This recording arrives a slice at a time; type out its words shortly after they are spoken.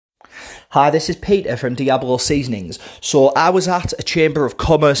Hi, this is Peter from Diablo Seasonings. So I was at a Chamber of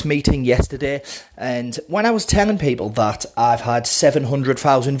Commerce meeting yesterday, and when I was telling people that I've had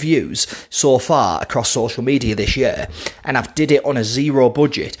 700,000 views so far across social media this year, and I've did it on a zero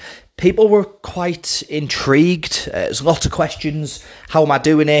budget, people were quite intrigued. There's lots of questions. How am I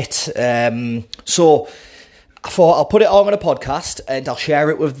doing it? So I thought I'll put it all on a podcast and I'll share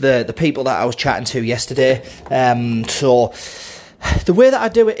it with the people that I was chatting to yesterday. So the way that I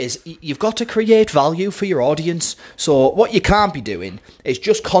do it is you've got to create value for your audience. So what you can't be doing is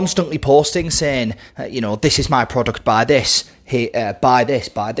just constantly posting saying, this is my product, buy this, buy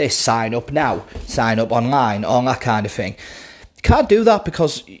this, sign up now, sign up online, all that kind of thing. You can't do that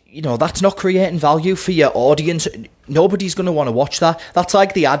because, that's not creating value for your audience. Nobody's going to want to watch that. That's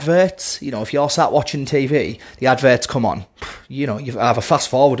like the adverts. If you're sat watching TV, the adverts come on. You either fast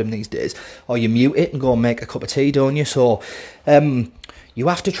forward them these days or you mute it and go and make a cup of tea, don't you? So you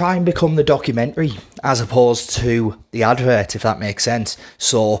have to try and become the documentary as opposed to the advert, if that makes sense.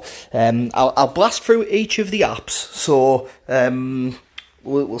 So I'll blast through each of the apps. So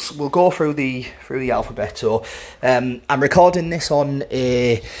We'll go through the alphabet. So I'm recording this on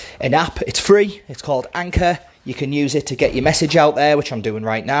an app. It's free. It's called Anchor. You can use it to get your message out there, which I'm doing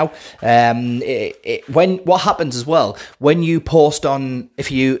right now. What happens as well when you post when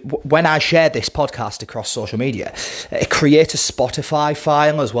I share this podcast across social media, it creates a Spotify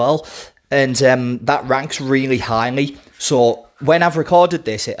file as well, and that ranks really highly. So when I've recorded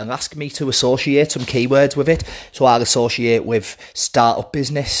this, it'll ask me to associate some keywords with it. So I'll associate with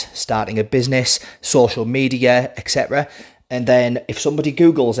starting a business, social media, etc. And then if somebody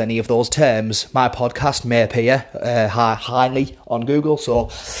Googles any of those terms, my podcast may appear highly on Google.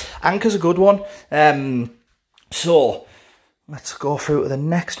 So Anchor's a good one. So let's go through to the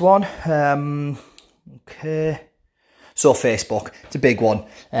next one. Okay. So Facebook, it's a big one.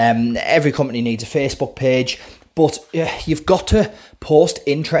 Every company needs a Facebook page. But you've got to post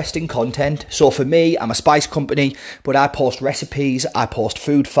interesting content. So for me, I'm a spice company, but I post recipes, I post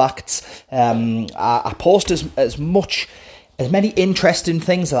food facts, I post as many interesting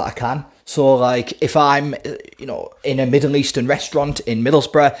things that I can. So like if I'm, in a Middle Eastern restaurant in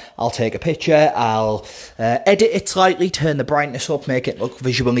Middlesbrough, I'll take a picture, I'll edit it slightly, turn the brightness up, make it look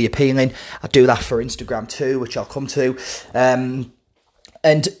visually appealing. I do that for Instagram too, which I'll come to.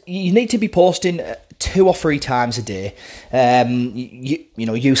 And you need to be posting 2 or 3 times a day.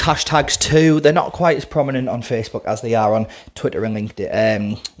 Use hashtags too. They're not quite as prominent on Facebook as they are on Twitter and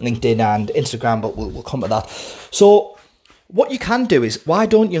LinkedIn and Instagram, but we'll come to that. So what you can do is, why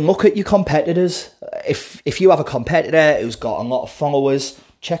don't you look at your competitors? If you have a competitor who's got a lot of followers,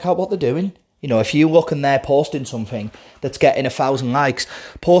 check out what they're doing. If you look and they're posting something that's getting 1,000 likes,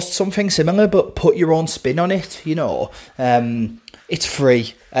 post something similar, but put your own spin on it. It's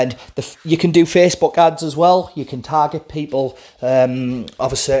free, and you can do Facebook ads as well. You can target people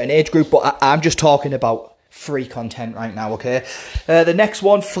of a certain age group, but I'm just talking about free content right now, okay? The next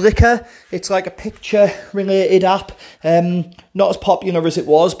one, Flickr. It's like a picture-related app. Not as popular as it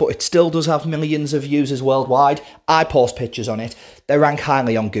was, but it still does have millions of users worldwide. I post pictures on it. They rank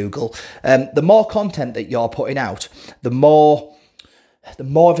highly on Google. The more content that you're putting out, the more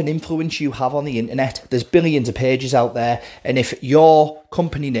of an influence you have on the internet. There's billions of pages out there, and if your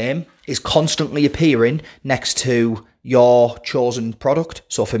company name is constantly appearing next to your chosen product,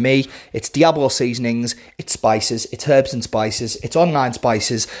 so for me, it's Diablo Seasonings, it's spices, it's herbs and spices, it's online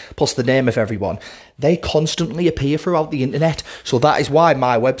spices, plus the name of everyone. They constantly appear throughout the internet, so that is why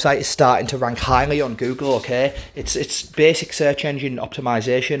my website is starting to rank highly on Google, okay? It's basic search engine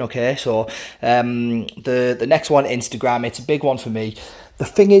optimization, okay? So the next one, Instagram, it's a big one for me. The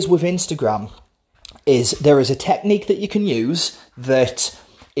thing is with Instagram is there is a technique that you can use that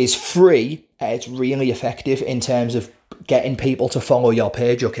is free. It's really effective in terms of getting people to follow your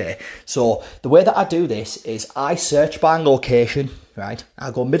page, okay? So the way that I do this is I search by location, right?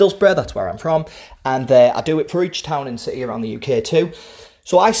 I go Middlesbrough, that's where I'm from, and I do it for each town and city around the UK too.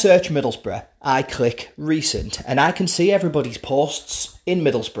 So I search Middlesbrough, I click recent, and I can see everybody's posts in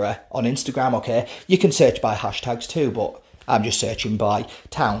Middlesbrough on Instagram, okay? You can search by hashtags too, but I'm just searching by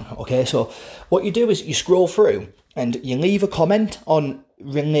town, okay? So what you do is you scroll through and you leave a comment on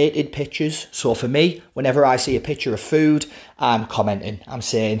related pictures. So for me, whenever I see a picture of food, I'm commenting. I'm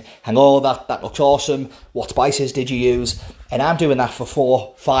saying, hello, that looks awesome. What spices did you use? And I'm doing that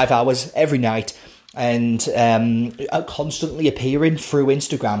for 4-5 hours every night, and constantly appearing through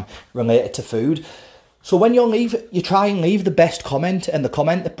Instagram related to food. So when you try and leave the best comment and the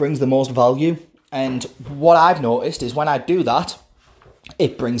comment that brings the most value. And what I've noticed is when I do that,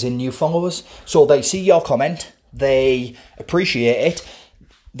 it brings in new followers. So they see your comment, they appreciate it,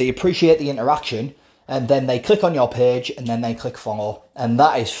 they appreciate the interaction, and then they click on your page, and then they click follow, and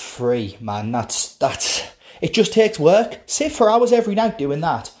that is free, man. That's it. Just takes work. Sit for hours every night doing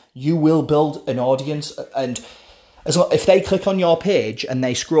that. You will build an audience, and if they click on your page and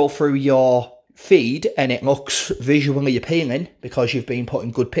they scroll through your feed and it looks visually appealing because you've been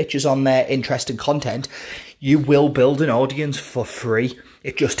putting good pictures on there, interesting content, you will build an audience for free.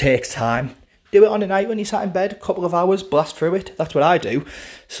 It just takes time. Do it on a night when you sat in bed, a couple of hours, blast through it. That's what I do.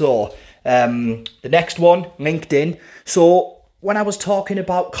 So the next one, LinkedIn. So when I was talking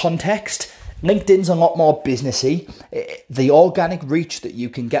about context, LinkedIn's a lot more businessy. The organic reach that you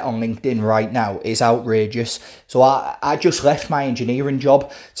can get on LinkedIn right now is outrageous. So I just left my engineering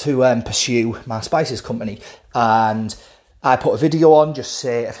job to pursue my spices company, and I put a video on, just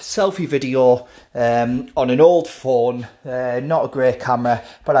say a selfie video on an old phone, not a great camera,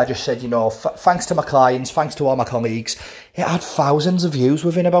 but I just said, thanks to my clients, thanks to all my colleagues. It had thousands of views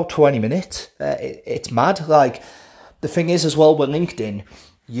within about 20 minutes. It's mad. Like, the thing is as well with LinkedIn,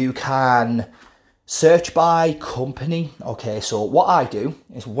 you can search by company. Okay, so what I do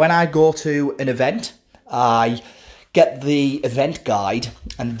is when I go to an event, I get the event guide,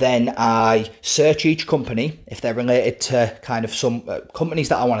 and then I search each company if they're related to kind of some companies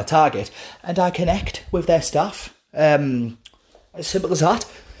that I want to target, and I connect with their staff. As simple as that.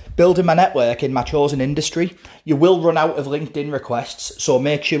 Building my network in my chosen industry. You will run out of LinkedIn requests, so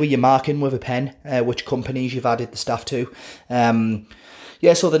make sure you're marking with a pen which companies you've added the staff to.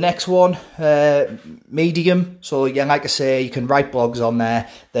 So the next one, Medium. So like I say, you can write blogs on there.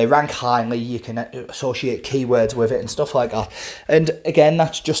 They rank highly. You can associate keywords with it and stuff like that. And again,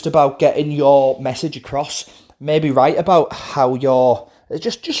 that's just about getting your message across. Maybe write about how you're...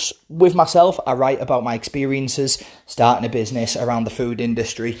 Just with myself, I write about my experiences starting a business around the food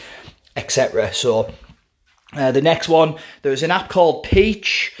industry, etc. So the next one, there's an app called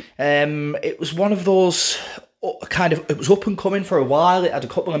Peach. It was one of those... it was up and coming for a while. It had a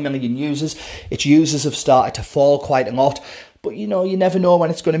couple of million users. Its users have started to fall quite a lot, but you never know when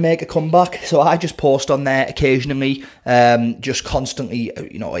it's going to make a comeback. So I just post on there occasionally, just constantly,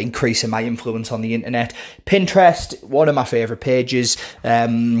 increasing my influence on the internet. Pinterest, one of my favourite pages.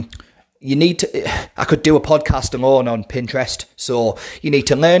 I could do a podcast alone on Pinterest. So you need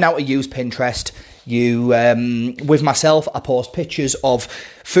to learn how to use Pinterest. With myself, I post pictures of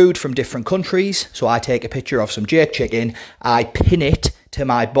food from different countries. So I take a picture of some jerk chicken, I pin it to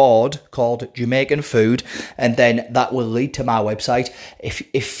my board called Jamaican Food, and then that will lead to my website.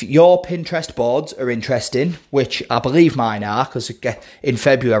 If your Pinterest boards are interesting, which I believe mine are, because in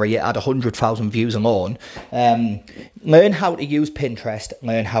February it had 100,000 views alone, learn how to use Pinterest,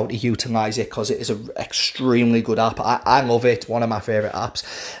 learn how to utilise it, because it is an extremely good app. I love it, one of my favourite apps.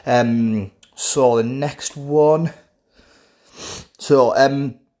 So the next one, so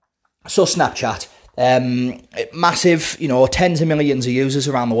Snapchat. Massive, tens of millions of users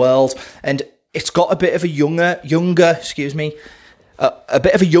around the world, and it's got a bit of a younger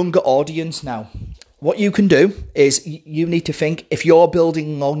audience now. What you can do is you need to think, if you're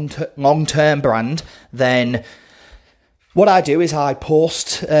building long-term brand, then what I do is I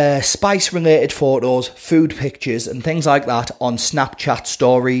post spice-related photos, food pictures, and things like that on Snapchat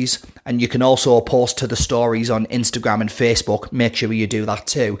stories. And you can also post to the stories on Instagram and Facebook. Make sure you do that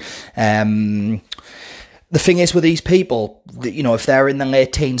too. The thing is with these people, if they're in their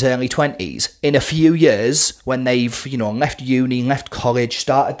late teens, early 20s, in a few years, when they've, left uni, left college,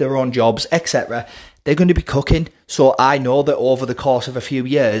 started their own jobs, etc., they're going to be cooking. So I know that over the course of a few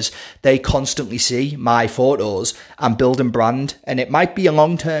years, they constantly see my photos and building brand. And it might be a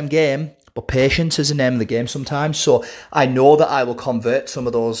long-term game, but patience is the name of the game sometimes. So I know that I will convert some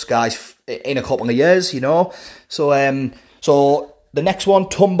of those guys in a couple of years, So the next one,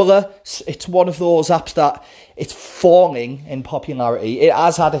 Tumblr. It's one of those apps that it's falling in popularity. It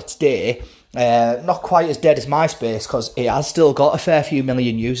has had its day. Not quite as dead as MySpace, because it has still got a fair few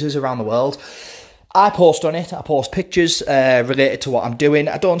million users around the world. I post on it. I post pictures related to what I'm doing.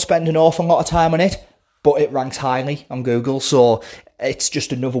 I don't spend an awful lot of time on it, but it ranks highly on Google. So it's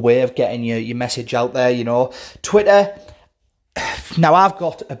just another way of getting your message out there, Twitter. Now, I've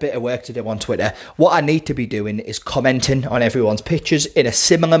got a bit of work to do on Twitter. What I need to be doing is commenting on everyone's pictures in a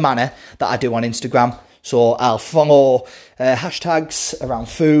similar manner that I do on Instagram. So I'll follow hashtags around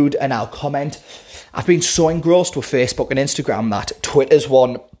food and I'll comment. I've been so engrossed with Facebook and Instagram that Twitter's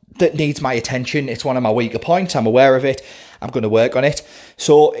one that needs my attention. It's one of my weaker points. I'm aware of it. I'm going to work on it.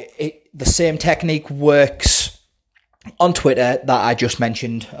 So the same technique works on Twitter that I just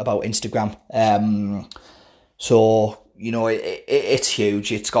mentioned about Instagram. It's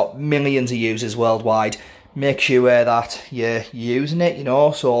huge. It's got millions of users worldwide. make sure that you're using it, you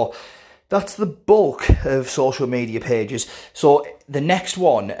know. So that's the bulk of social media pages. So the next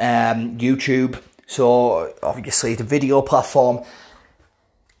one, YouTube. So obviously the video platform.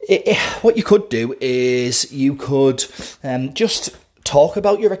 What you could do is you could just talk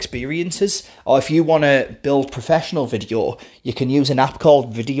about your experiences, or if you want to build professional video, you can use an app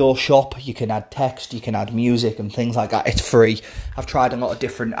called Video Shop. You can add text, you can add music and things like that. It's free. I've tried a lot of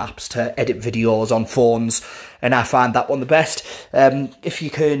different apps to edit videos on phones, and I find that one the best. If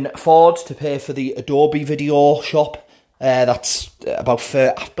you can afford to pay for the Adobe Video Shop, that's I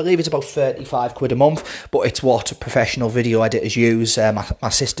believe it's about 35 quid a month, but it's what professional video editors use. My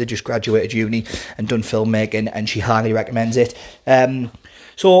sister just graduated uni and done filmmaking, and she highly recommends it.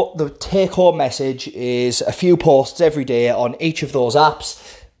 So the take-home message is a few posts every day on each of those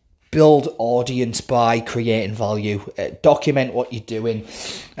apps. Build audience by creating value. Document what you're doing.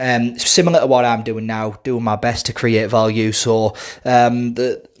 Similar to what I'm doing now, doing my best to create value. So,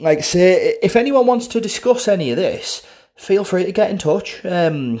 like I say, if anyone wants to discuss any of this, feel free to get in touch.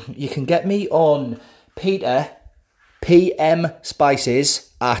 You can get me on Peter,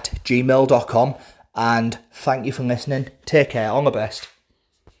 pmspices@gmail.com. And thank you for listening. Take care. All the best.